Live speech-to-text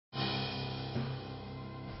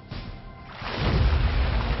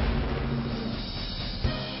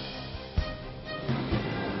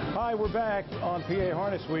Hi, we're back on PA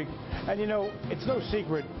Harness Week, and you know, it's no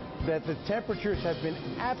secret that the temperatures have been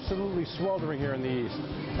absolutely sweltering here in the East.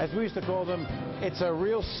 As we used to call them, it's a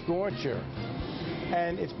real scorcher.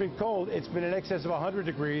 And it's been cold. It's been in excess of 100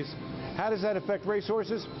 degrees. How does that affect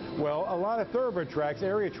racehorses? Well, a lot of thoroughbred tracks,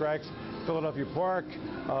 area tracks, Philadelphia Park,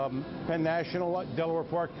 Penn National, Delaware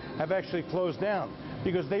Park, have actually closed down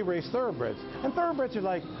because they race thoroughbreds. And thoroughbreds are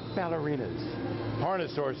like ballerinas.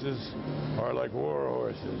 Harness horses are like war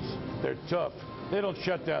horses. They're tough. They don't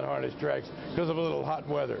shut down harness tracks because of a little hot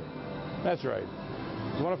weather. That's right.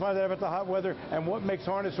 You want to find out about the hot weather and what makes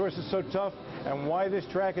harness horses so tough and why this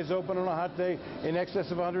track is open on a hot day in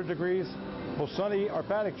excess of 100 degrees? Well, Sonny, our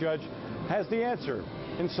paddock judge, has the answer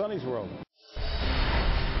in Sonny's world.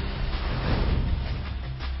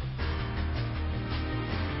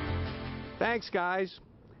 Thanks, guys.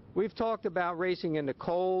 We've talked about racing in the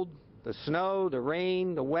cold, the snow, the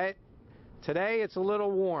rain, the wet. Today, it's a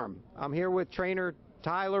little warm. I'm here with trainer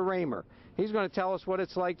Tyler Raymer. He's going to tell us what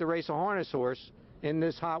it's like to race a harness horse in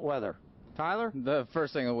this hot weather. Tyler? The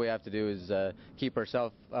first thing that we have to do is keep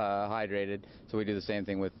ourselves hydrated. So we do the same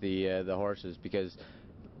thing with the horses, because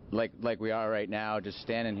like we are right now, just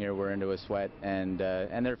standing here, we're into a sweat, and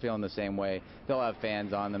they're feeling the same way. They'll have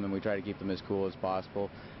fans on them, and we try to keep them as cool as possible,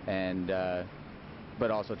 and but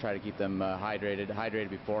also try to keep them hydrated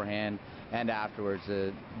beforehand and afterwards.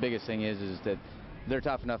 The biggest thing is that they're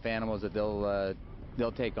tough enough animals that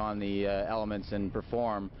they'll take on the elements and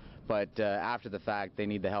perform. But after the fact, they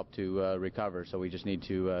need the help to recover. So we just need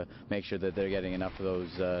to make sure that they're getting enough of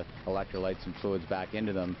those electrolytes and fluids back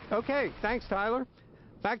into them. Okay, thanks, Tyler.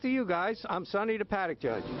 Back to you guys. I'm Sonny the Paddock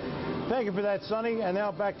Judge. Thank you for that, Sonny. And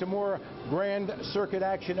now back to more Grand Circuit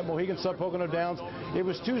action at Mohegan Sun Pocono Downs. It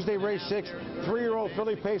was Tuesday, race 6. 3-year-old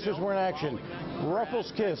filly pacers were in action.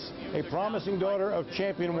 Ruffles Kiss, a promising daughter of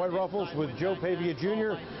champion White Ruffles with Joe Pavia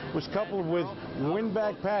Jr., was coupled with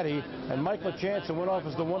Windback Patty, and Mike LaChance went off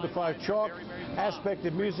as the 1-5 chalk.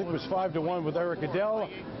 Aspected Music was 5-1 with Eric Goodell.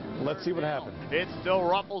 Let's see what happened. It's still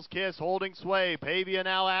Ruffles Kiss holding sway. Pavia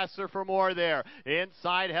now asks her for more there.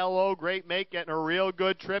 Inside, Hello, Great Mate getting a real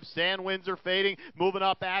good trip. Sand winds are fading. Moving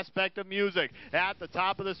up, Aspect of Music. At the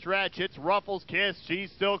top of the stretch, it's Ruffles Kiss.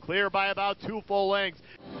 She's still clear by about 2 full lengths.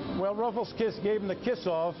 Well, Ruffles Kiss gave him the kiss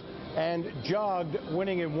off and jogged,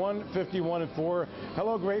 winning in 1:51.4.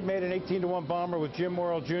 Hello, Great Mate, an 18-1 bomber with Jim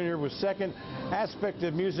Morrill Jr. was second. Aspect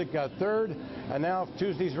of Music got third. And now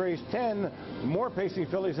Tuesday's race 10, more pacing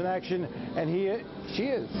fillies in action, and she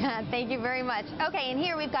is. Thank you very much. Okay, and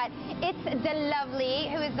here we've got It's the Lovely,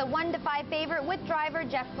 who is the 1-5 favorite with driver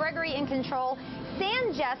Jeff Gregory in control.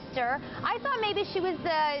 Sand Jester, I thought maybe she was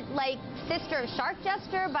the sister of Shark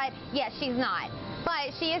Jester, but yeah, she's not.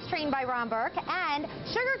 But she is trained by Ron Burke. And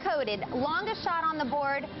Sugar Coated, longest shot on the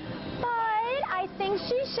board, but I think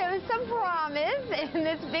she shows some promise in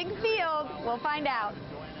this big field. We'll find out.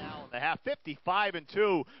 The half,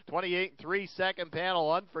 55-2, 28-3 second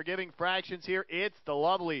panel. Unforgiving fractions here. It's the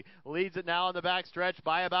Lovely. Leads it now in the back stretch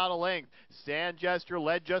by about a length. Sand Jester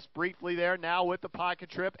led just briefly there. Now with the pocket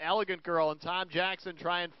trip. Elegant Girl and Tom Jackson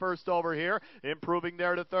trying first over here. Improving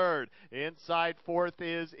there to third. Inside fourth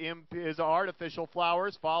is Artificial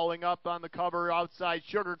Flowers. Following up on the cover outside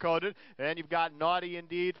Sugar Coated. And you've got Naughty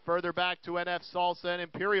Indeed further back to NF Salsa and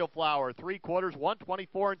Imperial Flower. 3/4,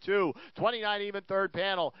 124-2. 29 even third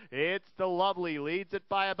panel. It's the Lovely, leads it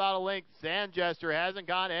by about a length. Sand Jester hasn't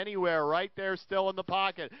gone anywhere, right there still in the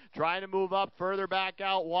pocket. Trying to move up, further back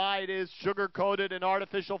out wide is Sugar Coated, and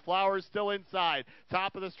Artificial Flowers still inside.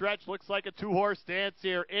 Top of the stretch, looks like a 2-horse dance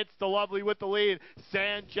here. It's the Lovely with the lead.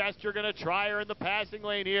 Sand Jester going to try her in the passing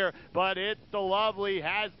lane here, but It's the Lovely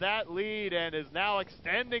has that lead and is now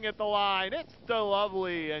extending at the line. It's the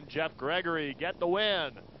Lovely, and Jeff Gregory get the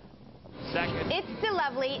win. Second. It's the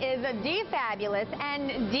Lovely is D-Fabulous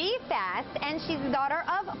and D-Fast, and she's the daughter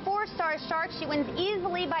of 4-Star Shark. She wins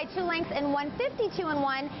easily by 2 lengths in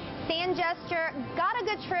 1:52.1. Sand Jester got a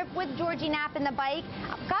good trip with Georgie Knapp in the bike,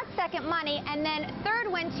 got second money, and then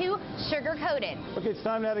third went to Sugar Coated. Okay, it's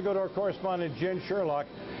time now to go to our correspondent, Jen Sherlock,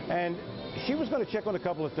 and she was going to check on a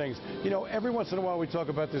couple of things. You know, every once in a while we talk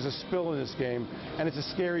about there's a spill in this game, and it's a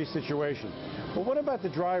scary situation. But what about the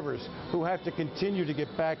drivers who have to continue to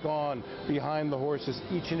get back on behind the horses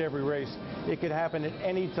each and every race? It could happen at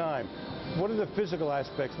any time. What are the physical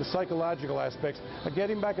aspects, the psychological aspects of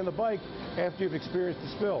getting back on the bike after you've experienced the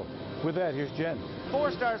spill? With that, here's Jen.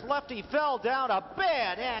 4-Star's Lefty fell down, a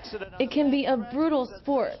bad accident. It can be a brutal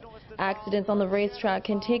sport. Accidents on the racetrack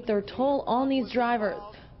can take their toll on these drivers,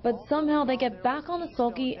 but somehow they get back on the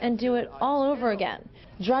sulky and do it all over again.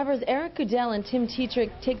 Drivers Eric Goodell and Tim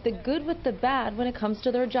Tetrick take the good with the bad when it comes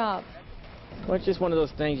to their job. Well, it's just one of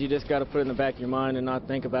those things you just got to put in the back of your mind and not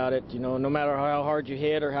think about it. You know, no matter how hard you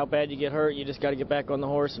hit or how bad you get hurt, you just got to get back on the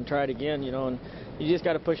horse and try it again, you know, and you just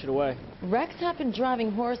got to push it away. Wrecks happen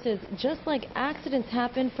driving horses just like accidents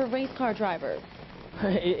happen for race car drivers.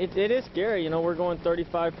 It is scary, you know, we're going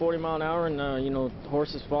 35, 40 mile an hour and, you know,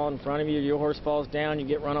 horses fall in front of you, your horse falls down, you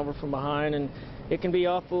get run over from behind, and it can be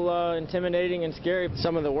awful intimidating and scary.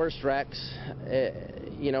 Some of the worst wrecks,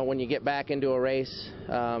 you know, when you get back into a race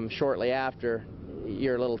shortly after,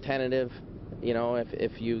 you're a little tentative. You know,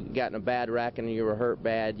 if you got in a bad wreck and you were hurt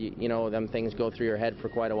bad, you know, them things go through your head for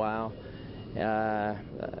quite a while.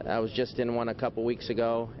 I was just in one a couple weeks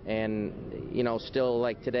ago, and you know, still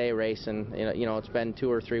like today racing. You know, it's been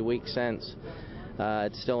 2 or 3 weeks since.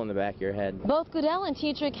 It's still in the back of your head. Both Goodell and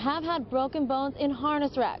Tetrick have had broken bones in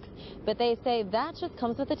harness wrecks, but they say that just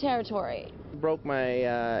comes with the territory. Broke my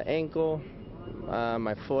ankle,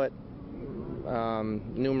 my foot,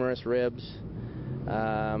 numerous ribs.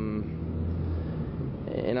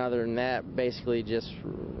 And other than that, basically just,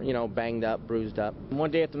 you know, banged up, bruised up.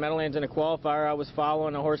 One day at the Meadowlands in a qualifier, I was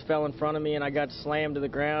following, a horse fell in front of me, and I got slammed to the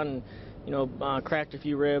ground and, you know, cracked a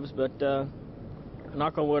few ribs, but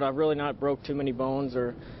knock on wood, I've really not broke too many bones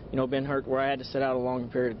or, you know, been hurt where I had to sit out a long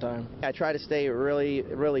period of time. I try to stay really,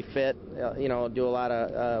 really fit, you know, do a lot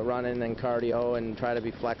of running and cardio and try to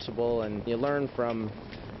be flexible, and you learn from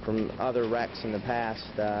other wrecks in the past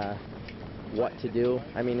what to do.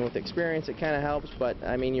 I mean, with experience it kind of helps, but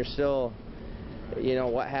I mean, you're still, you know,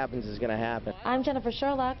 what happens is going to happen. I'm Jennifer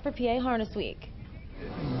Sherlock for PA Harness Week.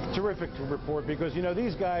 Terrific to report, because you know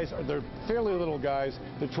these guys they're fairly little guys.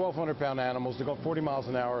 They're 1,200-pound animals. They go 40 miles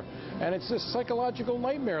an hour, and it's a psychological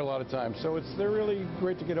nightmare a lot of times. So they're really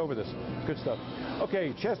great to get over this. Good stuff.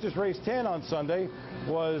 Okay, Chester's race 10 on Sunday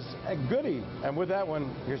was a goodie, and with that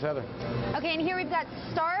one, here's Heather. Okay, and here we've got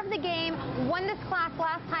star of the game, won this class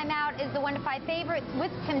last time out, is the 1-5 favorite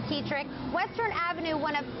with Tim Tetrick. Western Avenue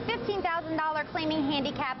won a $15,000 claiming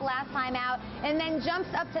handicap last time out, and then jumps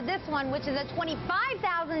up to this one, which is a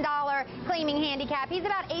 $25,000 claiming handicap. He's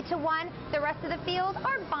about 8-1. The rest of the field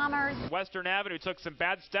are bombers. Western Avenue took some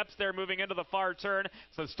bad steps there moving into the far turn,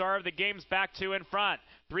 so star of the game's back 2 in front.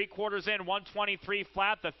 3/4 in, 123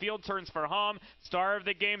 flat. The field turns for home. Star of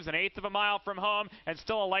the game's an 1/8 of a mile from home and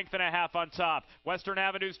still a length and a half on top. Western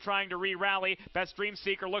Avenue's trying to re-rally. Best Dream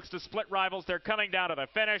Seeker looks to split rivals. They're coming down to the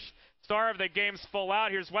finish. Star of the game's full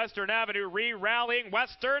out. Here's Western Avenue re-rallying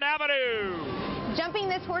Western Avenue. Jumping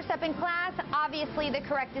this horse up in class, obviously the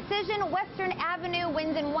correct decision. Western Avenue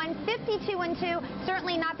wins in 152-2.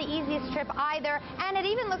 Certainly not the easiest trip either. And it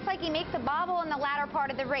even looks like he makes a bobble in the latter part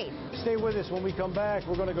of the race. Stay with us. When we come back,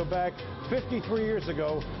 we're going to go back 53 years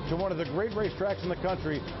ago to one of the great racetracks in the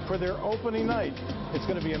country for their opening night. It's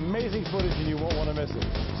going to be amazing footage, and you won't want to miss it.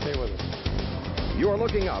 Stay with us. You are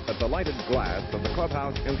looking up at the lighted glass of the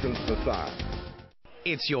clubhouse entrance facade.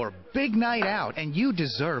 It's your big night out, and you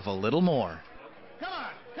deserve a little more. Come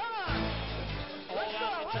on, come on.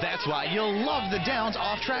 That's why you'll love the Downs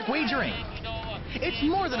off-track wagering. It's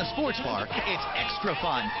more than a sports bar. It's extra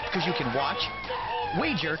fun because you can watch,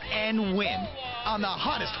 wager, and win on the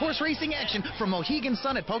hottest horse racing action from Mohegan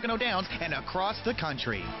Sun at Pocono Downs and across the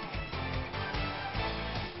country.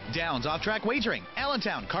 Downs off-track wagering,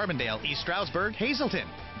 Allentown, Carbondale, East Stroudsburg, Hazleton.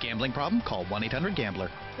 Gambling problem? Call 1-800-GAMBLER.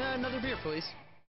 Another beer, please.